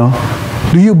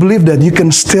 Do you believe that you can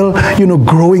still,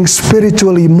 growing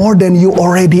spiritually more than you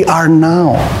already are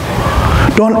now?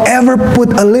 Don't ever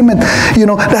put a limit.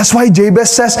 That's why Jabez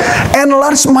says,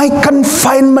 enlarge my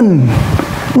confinement,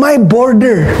 my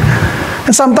border.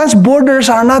 And sometimes borders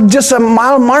are not just a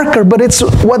mile marker, but it's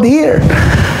what here.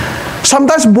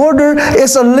 Sometimes border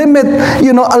is a limit,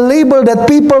 a label that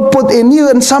people put in you.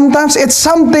 And sometimes it's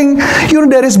something,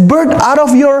 that is birthed out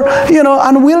of your,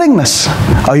 unwillingness.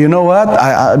 Oh, you know what?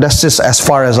 That's just as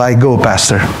far as I go,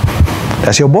 Pastor.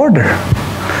 That's your border.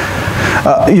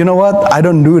 You know what? I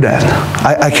don't do that.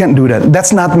 I can't do that.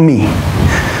 That's not me.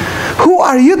 Who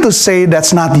are you to say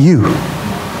that's not you?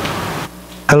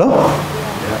 Hello?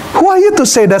 Who are you to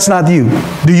say that's not you?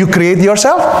 Do you create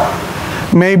yourself?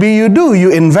 Maybe you do. You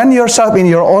invent yourself in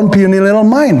your own puny little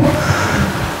mind.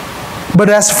 But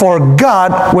as for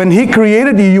God, when He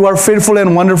created you, you are fearfully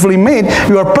and wonderfully made.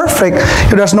 You are perfect.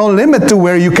 There's no limit to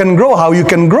where you can grow, how you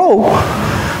can grow.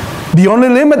 The only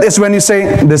limit is when you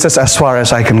say, this is as far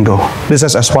as I can go. This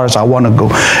is as far as I want to go.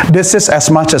 This is as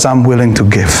much as I'm willing to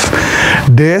give.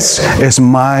 This is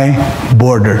my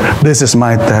border. This is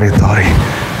my territory.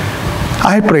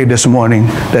 I pray this morning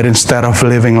that instead of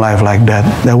living life like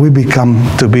that we become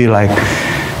to be like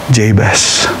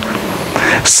Jabez.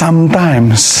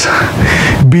 Sometimes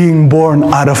being born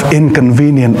out of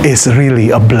inconvenience is really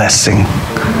a blessing.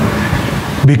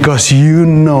 Because you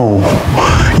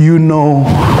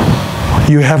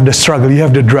have the struggle, you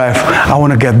have the drive. I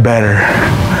want to get better.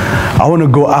 I want to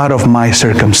go out of my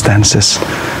circumstances.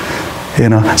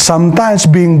 Sometimes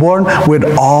being born with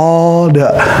all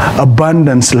the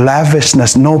abundance,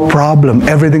 lavishness, no problem,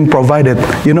 everything provided.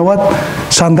 You know what?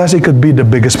 Sometimes it could be the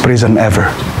biggest prison ever.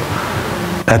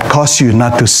 That causes you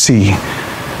not to see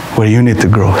where you need to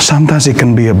grow. Sometimes it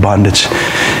can be a bondage.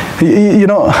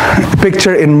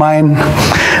 Picture in mind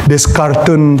this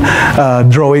cartoon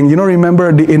drawing. Remember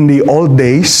in the old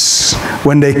days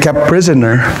when they kept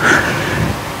prisoner,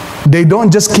 they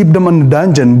don't just keep them in the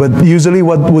dungeon, but usually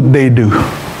what would they do?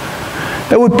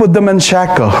 They would put them in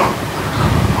shackle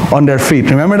on their feet.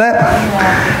 Remember that?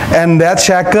 Yeah. And that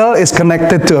shackle is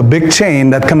connected to a big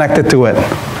chain that connected to it.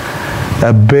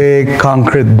 A big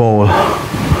concrete bowl.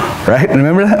 Right?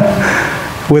 Remember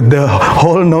that? With the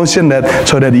whole notion that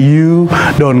so that you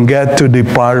don't get to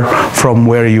depart from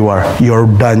where you are, your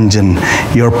dungeon,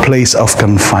 your place of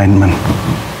confinement.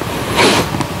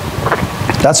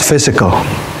 That's physical.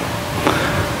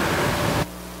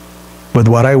 But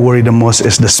what I worry the most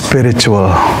is the spiritual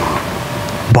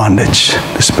bondage,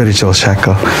 the spiritual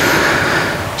shackle.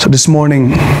 So this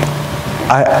morning,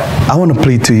 I want to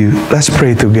plead to you, let's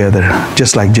pray together,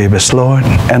 just like Jabez. Lord,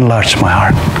 enlarge my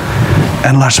heart,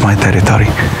 enlarge my territory.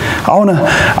 I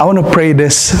want to pray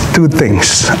this two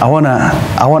things. I want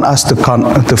us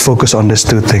to focus on these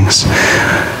two things.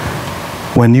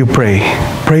 When you pray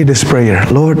this prayer,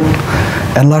 Lord,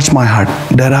 enlarge my heart,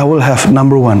 that I will have,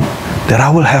 number one, that I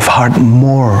will have heart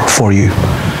more for you.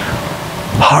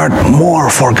 Heart more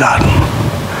for God.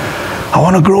 I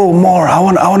want to grow more. I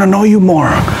want to know you more.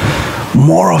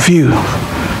 More of you.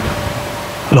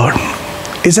 Lord,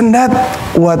 isn't that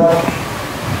what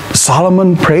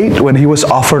Solomon prayed when he was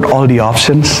offered all the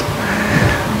options?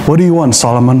 What do you want,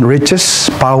 Solomon? Riches,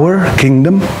 power,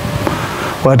 kingdom?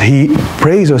 What he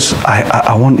prays was,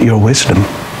 I want your wisdom.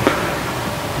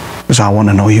 Because I want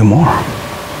to know you more.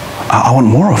 I want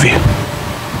more of you.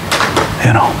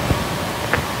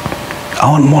 I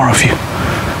want more of you.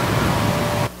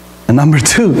 And number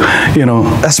two,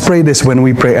 let's pray this when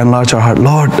we pray, enlarge our heart.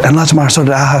 Lord, enlarge my heart so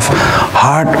that I have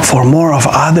heart for more of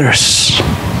others.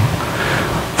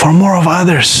 for more of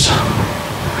others.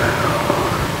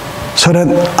 So that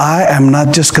I am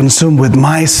not just consumed with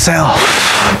myself.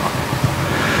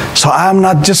 So I am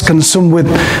not just consumed with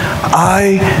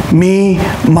I, me,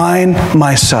 mine,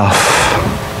 myself.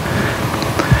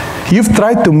 You've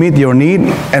tried to meet your need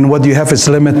and what you have is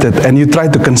limited, and you try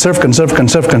to conserve,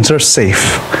 save,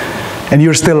 and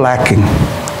you're still lacking.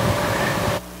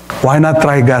 Why not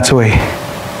try God's way?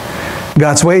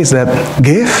 God's way is that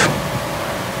give,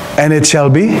 and it shall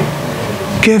be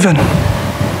given.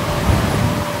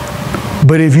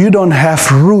 But if you don't have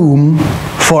room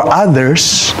for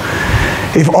others,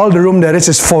 if all the room there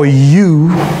is for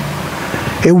you,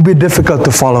 it will be difficult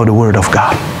to follow the Word of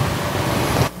God.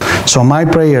 So my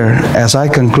prayer as I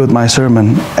conclude my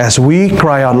sermon, as we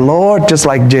cry out, Lord, just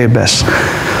like Jabez,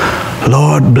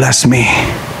 Lord, bless me,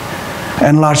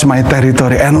 enlarge my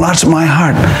territory, enlarge my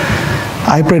heart.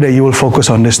 I pray that you will focus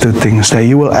on these two things, that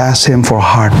you will ask Him for a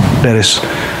heart that is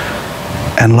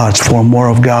enlarged for more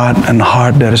of God, and a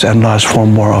heart that is enlarged for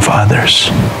more of others.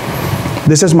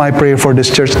 This is my prayer for this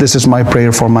church. This is my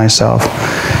prayer for myself.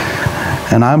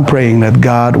 And I'm praying that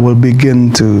God will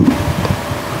begin to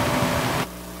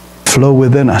flow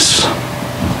within us,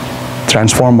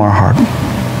 transform our heart,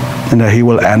 and that He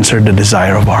will answer the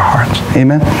desire of our hearts.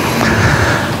 Amen.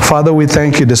 Father, we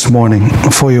thank you this morning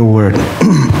for your word.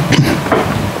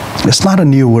 It's not a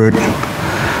new word,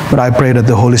 but I pray that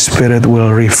the Holy Spirit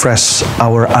will refresh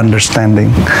our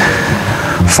understanding.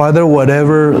 Father,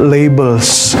 whatever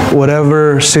labels,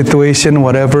 whatever situation,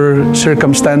 whatever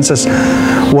circumstances,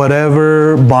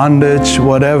 whatever bondage,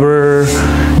 whatever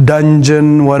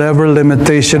dungeon, whatever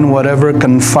limitation, whatever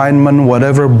confinement,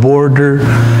 whatever border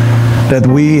that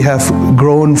we have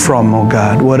grown from, oh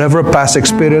God, whatever past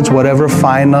experience, whatever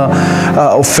final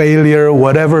failure,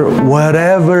 whatever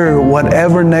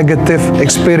negative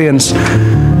experience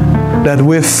that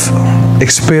we've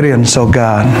experienced, oh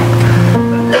God.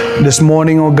 This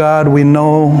morning, oh God, we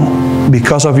know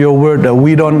because of your word that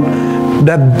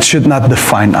that should not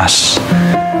define us.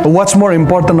 But what's more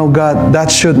important, oh God,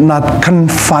 that should not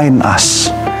confine us.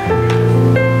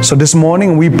 So this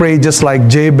morning we pray just like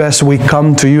Jabez, we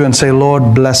come to you and say,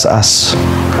 Lord, bless us.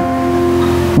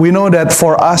 We know that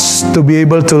for us to be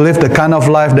able to live the kind of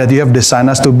life that you have designed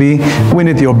us to be, we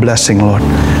need your blessing, Lord.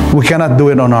 We cannot do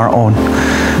it on our own.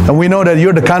 And we know that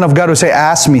you're the kind of God who say,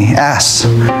 ask me, ask.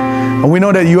 And we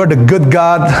know that you are the good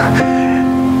God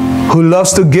who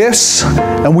loves to give.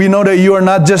 And we know that you are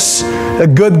not just a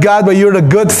good God, but you're the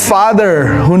good Father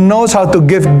who knows how to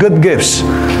give good gifts.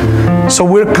 So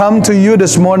we'll come to you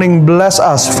this morning. Bless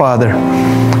us, Father.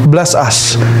 Bless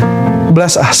us.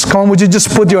 Bless us. Come on, would you just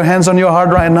put your hands on your heart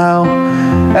right now?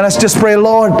 And let's just pray,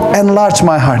 Lord, enlarge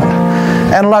my heart.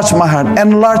 Enlarge my heart.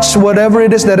 Enlarge whatever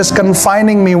it is that is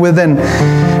confining me within.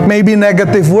 Maybe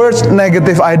negative words,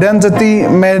 negative identity,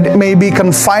 maybe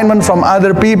confinement from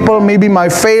other people, maybe my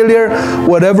failure,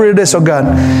 whatever it is, oh God.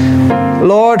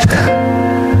 Lord,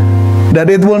 that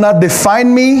it will not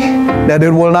define me, that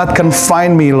it will not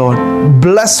confine me, Lord.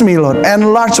 Bless me, Lord.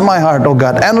 Enlarge my heart, oh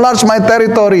God. Enlarge my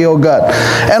territory, oh God.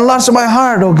 Enlarge my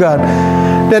heart, oh God.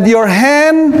 That your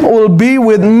hand will be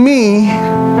with me,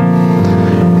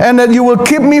 and that you will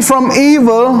keep me from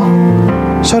evil,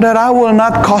 so that I will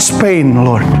not cause pain,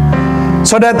 Lord.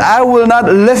 So that I will not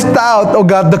lift out, oh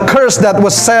God, the curse that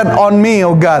was said on me,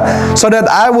 oh God. So that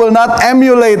I will not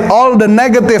emulate all the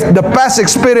negative, the past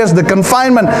experience, the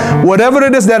confinement, whatever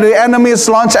it is that the enemy has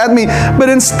launched at me. But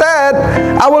instead,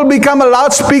 I will become a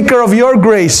loudspeaker of your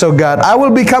grace, oh God. I will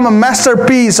become a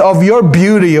masterpiece of your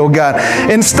beauty, oh God.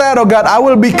 Instead, oh God, I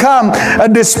will become a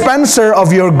dispenser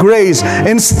of your grace.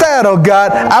 Instead, oh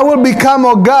God, I will become,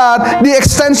 oh God, the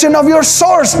extension of your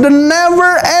source, the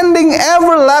never-ending,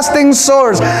 everlasting source.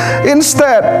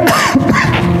 Instead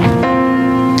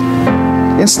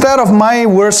of my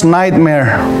worst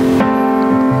nightmare,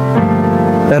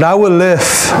 that I will live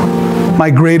my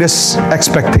greatest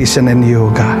expectation in you,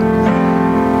 God.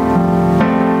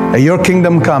 That your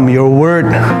kingdom come, your word,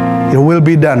 your will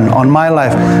be done on my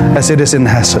life as it is in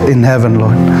heaven,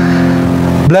 Lord.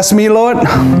 Bless me, Lord.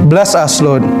 Bless us,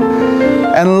 Lord.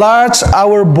 Enlarge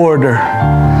our border.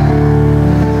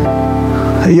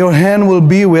 Your hand will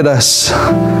be with us.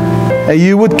 That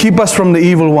you would keep us from the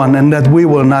evil one, and that we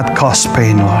will not cause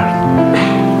pain, Lord.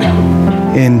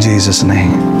 In Jesus'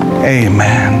 name.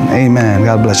 Amen. Amen.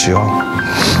 God bless you all.